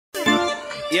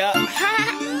Yeah.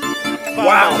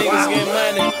 Wow. Niggas getting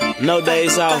money. No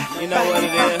days off. You know what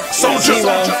it is. Soulja.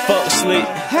 Fuck sleep.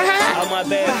 All my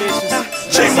bad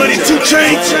bitches. Chain money, 2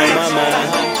 chains.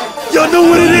 Y'all know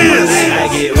what it is. I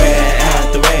get rag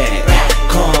after rag,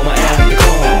 karma after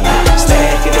karma.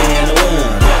 Stack it in the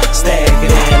one, stack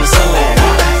it in the sun.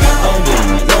 I'm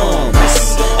doing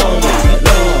numbers, I'm doing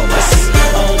numbers,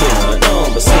 I'm doing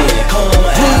numbers. See, karma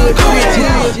after karma.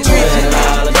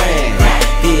 $20 grand,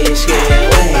 bitch get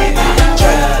away.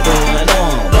 Try doing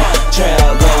numbers, try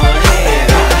going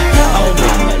ahead. I'm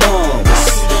doing numbers,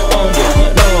 I'm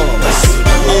doing numbers.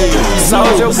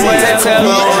 Soulja boy, tell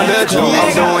me on the joint. I'm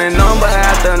doing number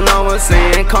after number,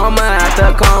 seeing karma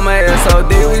after karma.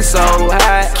 SOD, we so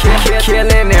hot,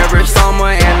 killing every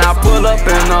summer. And I pull up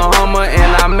in a Hummer,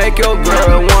 and I make your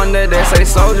girl wonder. They say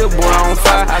Soulja boy on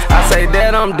fire. I say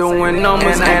that I'm doing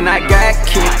numbers, and I got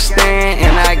kickstand,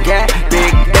 and I got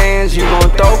big bands. You gon'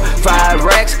 throw 5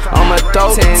 racks, I'ma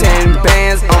throw 10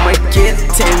 bands. I'ma get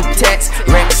 10 tats,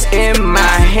 racks in my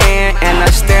hand, and I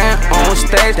stand on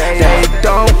stage. They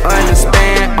don't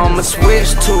understand. I'ma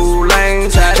switch 2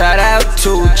 lanes. Shout out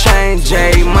to Chainz,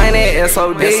 J Money,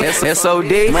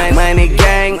 SOD, money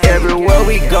gang. Everywhere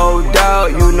we go,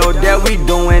 dog, you know that we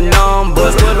doing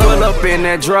numbers. Pull up in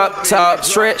that drop top,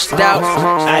 stretched out.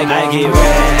 I get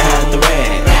rag after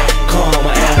rag, karma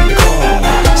after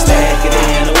karma. Stack it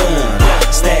in the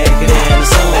one, stack it in the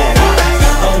sun.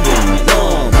 I'm doing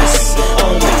numbers,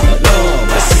 I'm doing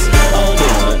numbers, I'm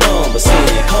doing numbers.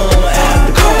 See, karma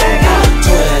after karma.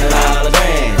 $20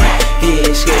 grand,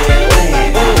 bitch get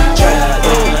away. Try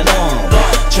doing numbers,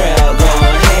 try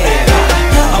going ahead.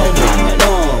 I'm doing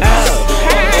numbers,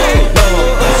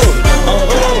 I'm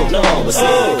doing numbers.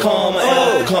 See, karma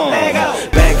after karma.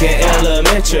 Back in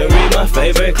elementary, my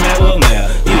favorite class was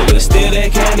math. You could steal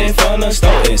that candy from the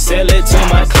store and sell it to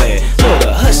my class. You're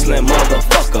a hustling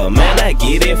motherfucker, man, I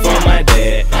get it from my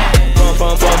dad.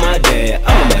 From my dad,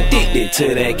 I'm addicted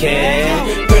to that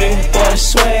cash. Pretty boy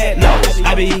swag, no,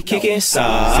 I be kicking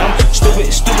sauce.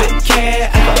 Stupid cat,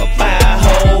 I could buy a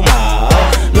whole mall.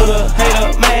 Little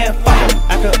hater, man, fuck him,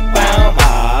 I could buy them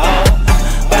all.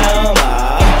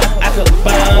 I could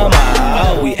buy them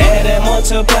all. We add and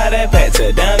multiply that pack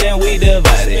to down and we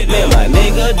divide it. Me and my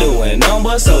nigga doing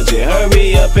numbers, so just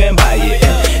hurry up and buy it.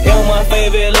 You're my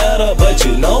favorite letter, but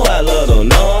you know I love the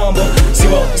number.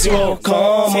 0,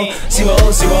 comma, 0,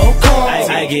 comma.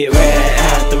 I get rag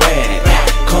after rag,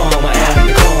 karma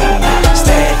after karma.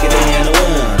 Stack it in the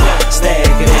one,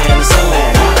 stack it in the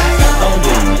sun. I'm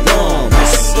doing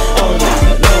numbers, I'm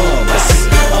doing numbers,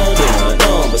 I'm doing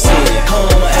numbers. See,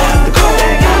 karma after karma.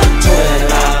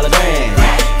 $20 grand,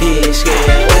 bitch get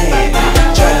away.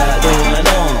 Try doing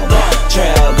numbers,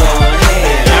 try going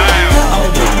ahead. I'm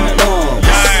doing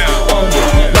numbers, I'm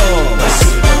doing numbers,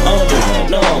 I'm doing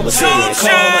numbers. See,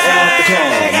 karma after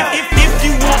karma. If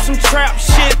you want some trap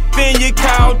shit, then you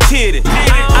call Titty.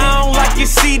 I don't like your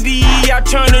CDE, I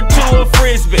turn it to a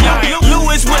frisbee.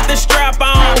 Lewis with the strap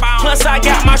on, plus I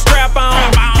got my strap on.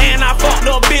 And I fucked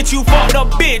a bitch, you fucked a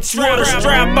bitch with a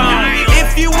strap on.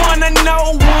 If you wanna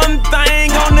know one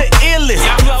thing on the illest,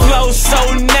 flow so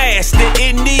nasty,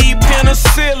 it need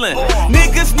penicillin.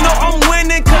 Niggas know I'm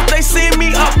winning cause they see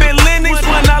me up in Lennox.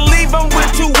 When I leave them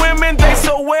with 2 women, they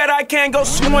so wet I can't go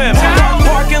swimming.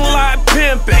 Parking lot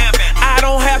pimping, I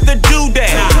don't have to do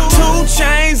that. 2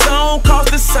 chains on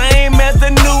cost the same as the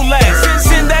new last.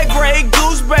 Send that gray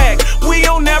goose back, we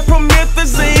on that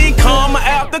promethazine. Karma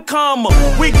after karma,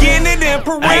 we getting it in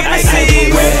parentheses. I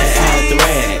get rag after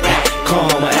rag,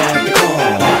 karma after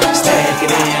karma. Stack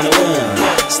it in the one,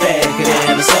 stack it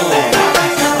in the sun.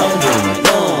 I'm doing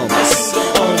numbers,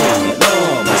 I'm doing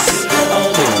numbers, I'm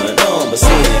doing numbers.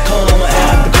 See, karma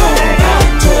after karma.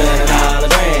 $20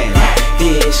 grand,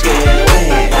 bitch get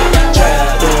away. Try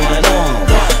doing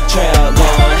numbers, try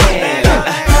going ahead.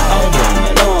 I'm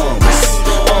doing numbers,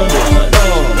 I'm doing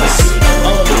numbers,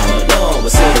 I'm doing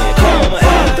numbers. See, karma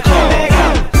after karma.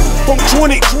 From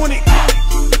 2020.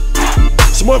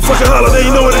 It's a motherfucking holiday,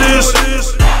 you know what it is.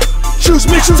 Choose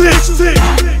MixTape.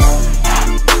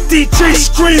 DJ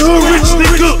Screen Hood Rich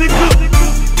nigga.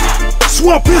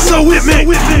 Swap this out with me.